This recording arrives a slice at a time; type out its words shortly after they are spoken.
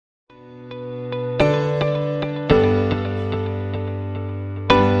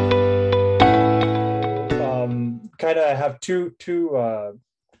kind of have two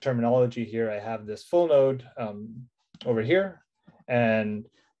terminology here. I have this full node over here, and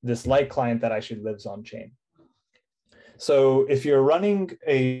this light client that actually lives on chain. So if you're running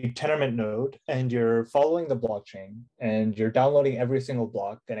a Tendermint node and you're following the blockchain and you're downloading every single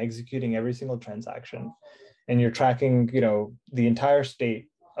block and executing every single transaction, and you're tracking, the entire state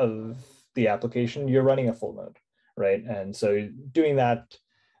of the application, you're running a full node, right? And so doing that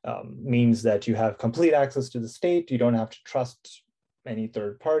means that you have complete access to the state. You don't have to trust any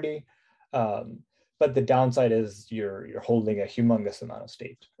third party. But the downside is you're holding a humongous amount of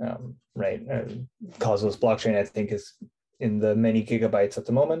state, right? Cosmos blockchain, I think, is in the many gigabytes at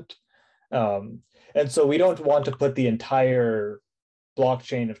the moment. And so we don't want to put the entire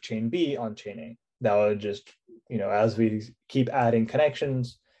blockchain of chain B on chain A. That would just, as we keep adding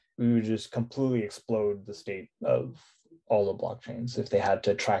connections, we would just completely explode the state of all the blockchains if they had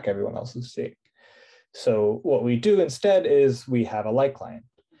to track everyone else's state. So what we do instead is we have a light client.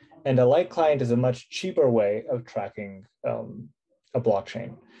 And a light client is a much cheaper way of tracking a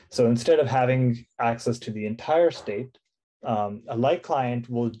blockchain. So instead of having access to the entire state, a light client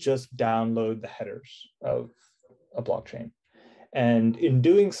will just download the headers of a blockchain. And in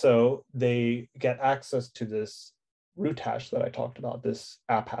doing so, they get access to this root hash that I talked about, this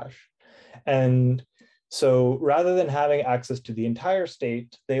app hash. And so rather than having access to the entire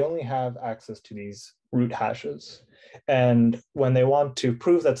state, they only have access to these root hashes. And when they want to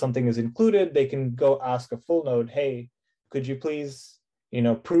prove that something is included, they can go ask a full node, hey, could you please,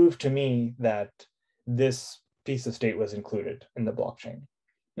 prove to me that this piece of state was included in the blockchain?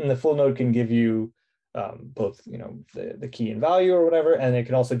 And the full node can give you both, the key and value or whatever, and it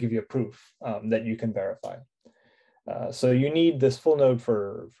can also give you a proof that you can verify. So you need this full node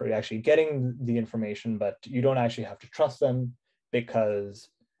for actually getting the information, but you don't actually have to trust them because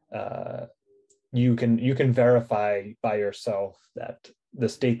you can verify by yourself that the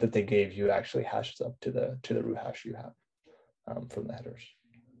state that they gave you actually hashes up to the root hash you have from the headers.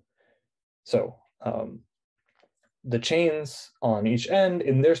 So the chains on each end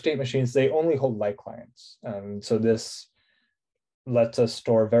in their state machines, they only hold light clients. So this lets us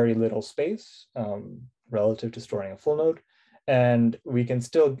store very little space relative to storing a full node. And we can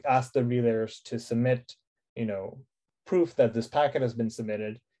still ask the relayers to submit, proof that this packet has been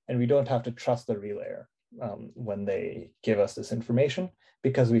submitted, and we don't have to trust the relayer when they give us this information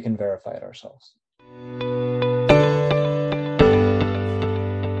because we can verify it ourselves.